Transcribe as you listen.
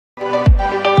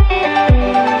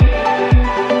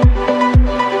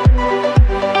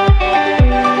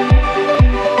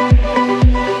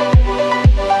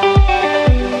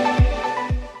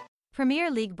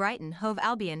League Brighton Hove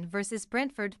Albion vs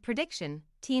Brentford prediction,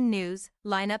 team news,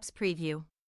 lineups preview.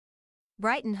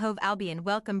 Brighton Hove Albion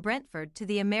welcome Brentford to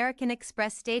the American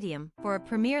Express Stadium for a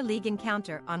Premier League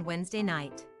encounter on Wednesday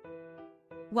night.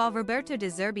 While Roberto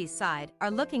De Zerbi's side are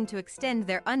looking to extend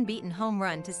their unbeaten home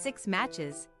run to 6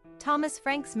 matches, Thomas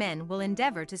Frank's men will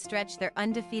endeavour to stretch their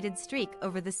undefeated streak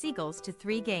over the Seagulls to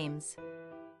 3 games.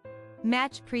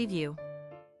 Match preview.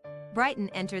 Brighton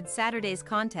entered Saturday's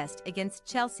contest against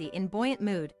Chelsea in buoyant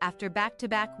mood after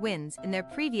back-to-back wins in their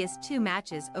previous 2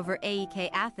 matches over AEK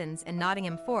Athens and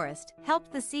Nottingham Forest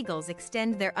helped the Seagulls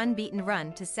extend their unbeaten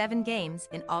run to 7 games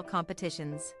in all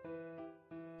competitions.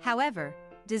 However,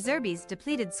 De Zerbi's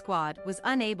depleted squad was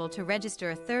unable to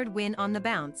register a 3rd win on the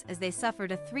bounce as they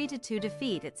suffered a 3-2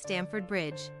 defeat at Stamford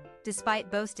Bridge, despite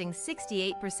boasting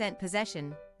 68%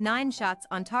 possession, 9 shots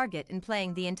on target and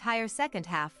playing the entire second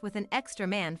half with an extra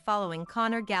man following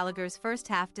Conor Gallagher's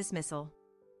first-half dismissal.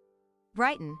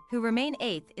 Brighton, who remain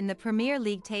 8th in the Premier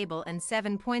League table and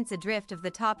 7 points adrift of the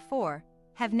top 4,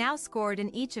 have now scored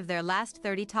in each of their last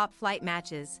 30 top-flight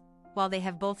matches, while they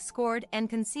have both scored and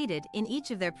conceded in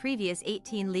each of their previous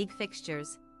 18 league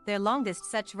fixtures, their longest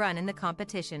such run in the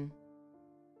competition.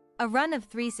 A run of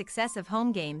 3 successive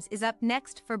home games is up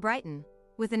next for Brighton,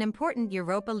 with an important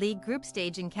Europa League group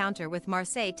stage encounter with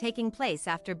Marseille taking place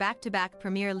after back-to-back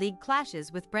Premier League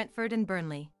clashes with Brentford and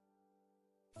Burnley.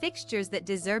 Fixtures that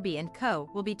De Zerbi and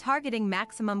co. will be targeting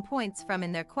maximum points from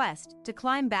in their quest to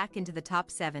climb back into the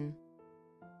top 7.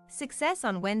 Success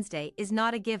on Wednesday is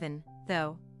not a given,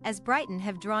 though, as Brighton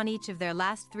have drawn each of their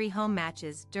last 3 home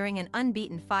matches during an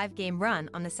unbeaten 5-game run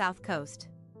on the South Coast.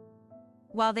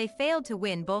 While they failed to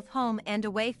win both home and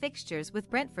away fixtures with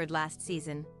Brentford last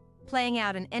season, playing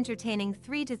out an entertaining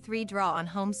 3-3 draw on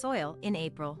home soil in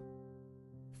April.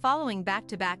 Following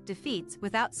back-to-back defeats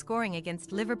without scoring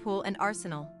against Liverpool and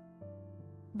Arsenal.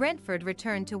 Brentford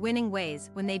returned to winning ways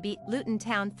when they beat Luton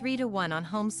Town 3-1 on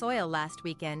home soil last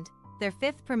weekend, their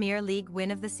 5th Premier League win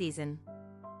of the season.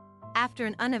 After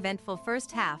an uneventful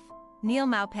first half, Neil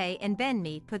Maupay and Ben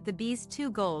Mee put the Bees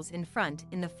 2 goals in front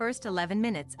in the first 11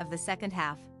 minutes of the second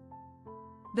half,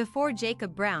 before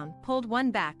Jacob Brown pulled one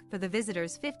back for the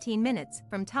visitors' 15 minutes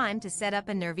from time to set up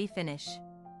a nervy finish.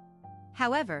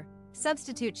 However,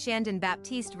 substitute Shandon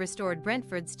Baptiste restored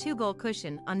Brentford's 2-goal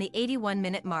cushion on the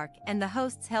 81-minute mark and the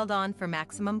hosts held on for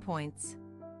maximum points.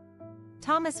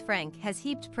 Thomas Frank has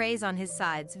heaped praise on his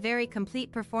side's very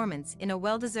complete performance in a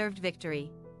well-deserved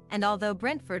victory, and although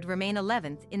Brentford remain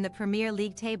 11th in the Premier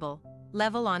League table,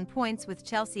 level on points with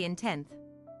Chelsea in 10th,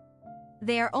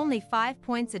 they are only 5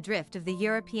 points adrift of the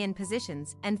European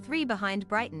positions and 3 behind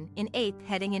Brighton in 8th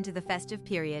heading into the festive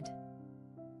period.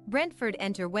 Brentford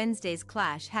enter Wednesday's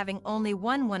clash having only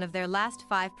won one of their last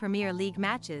 5 Premier League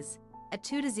matches, a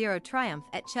 2-0 triumph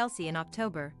at Chelsea in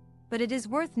October, but it is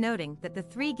worth noting that the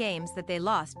 3 games that they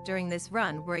lost during this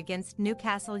run were against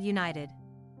Newcastle United,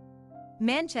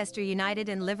 Manchester United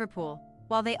and Liverpool,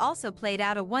 while they also played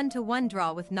out a 1-1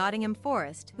 draw with Nottingham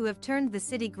Forest, who have turned the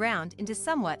City Ground into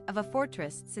somewhat of a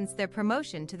fortress since their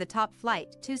promotion to the top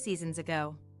flight 2 seasons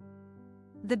ago.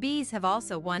 The Bees have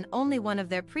also won only one of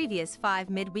their previous 5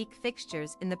 midweek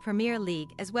fixtures in the Premier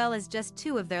League as well as just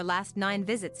 2 of their last 9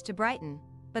 visits to Brighton,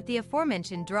 but the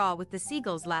aforementioned draw with the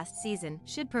Seagulls last season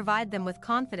should provide them with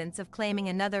confidence of claiming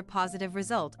another positive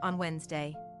result on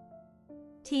Wednesday.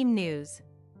 Team news.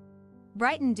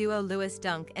 Brighton duo Lewis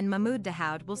Dunk and Mahmoud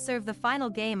Dahoud will serve the final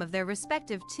game of their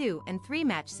respective 2- and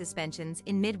 3-match suspensions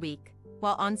in midweek,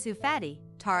 while Ansu Fati,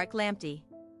 Tariq Lamptey,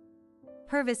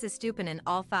 Pervis Estupinan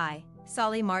all thigh,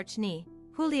 Solly March knee,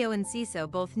 Julio Enciso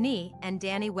both knee and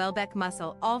Danny Welbeck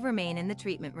muscle all remain in the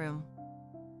treatment room.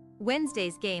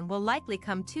 Wednesday's game will likely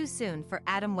come too soon for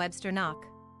Adam Webster knock,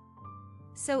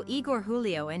 so Igor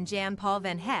Julio and Jan-Paul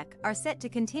van Heck are set to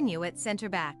continue at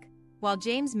centre-back, while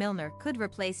James Milner could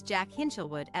replace Jack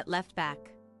Hinchelwood at left-back.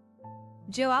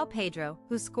 Joao Pedro,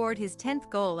 who scored his 10th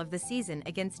goal of the season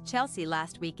against Chelsea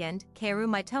last weekend, Keru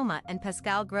Mitoma and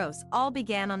Pascal Gross all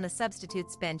began on the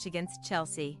substitutes bench against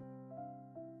Chelsea.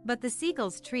 But the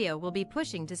Seagulls trio will be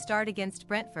pushing to start against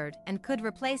Brentford and could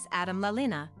replace Adam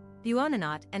Lallana,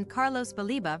 Buonanot and Carlos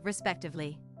Baliba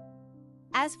respectively.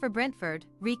 As for Brentford,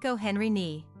 Rico Henry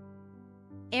knee,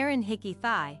 Aaron Hickey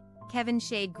thigh, Kevin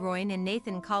Shade groin and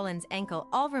Nathan Collins ankle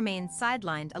all remain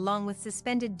sidelined along with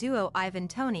suspended duo Ivan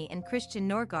Toney and Christian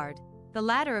Norgard, the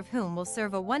latter of whom will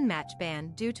serve a 1-match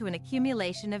ban due to an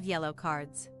accumulation of yellow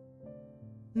cards.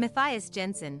 Matthias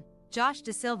Jensen, Josh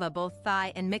Da Silva both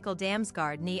thigh and Mikkel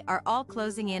Damsgaard knee are all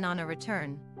closing in on a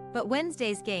return, but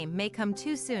Wednesday's game may come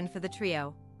too soon for the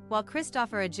trio, while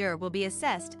Christopher Ajur will be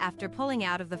assessed after pulling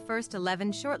out of the first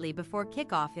 11 shortly before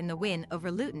kickoff in the win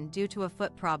over Luton due to a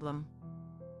foot problem.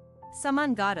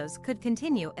 Saman Ghoddos could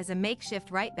continue as a makeshift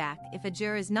right-back if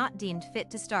Ajur is not deemed fit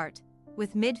to start,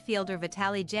 with midfielder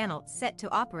Vitaly Janelt set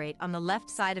to operate on the left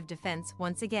side of defence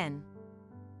once again,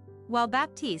 while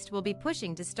Baptiste will be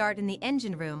pushing to start in the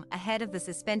engine room ahead of the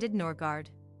suspended Norgard.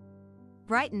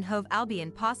 Brighton Hove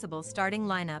Albion possible starting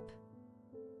lineup: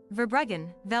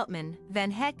 Verbruggen, Veltman,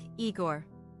 Van Heck, Igor,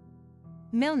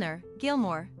 Milner,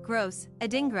 Gilmore, Gross,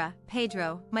 Adingra,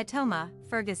 Pedro, Mitoma,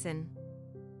 Ferguson.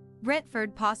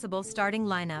 Brentford possible starting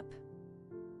lineup: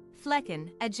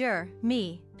 Flecken, Ajur,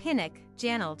 Mee, Pinnock,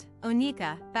 Janelt,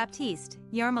 Onyeka, Baptiste,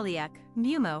 Yarmoliak,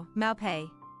 Mbumo, Maupay.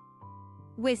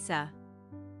 Wissa.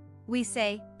 We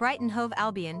say, Brighton Hove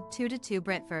Albion 2-2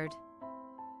 Brentford.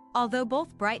 Although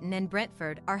both Brighton and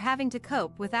Brentford are having to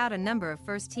cope without a number of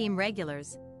first-team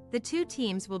regulars, the two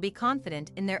teams will be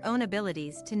confident in their own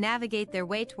abilities to navigate their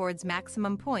way towards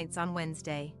maximum points on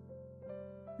Wednesday.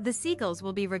 The Seagulls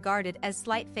will be regarded as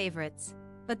slight favourites,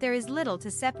 but there is little to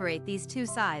separate these two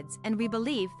sides, and we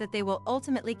believe that they will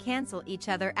ultimately cancel each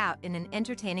other out in an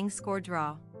entertaining score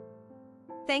draw.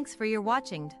 Thanks for your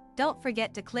watching. Don't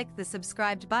forget to click the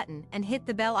subscribed button and hit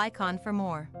the bell icon for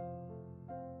more.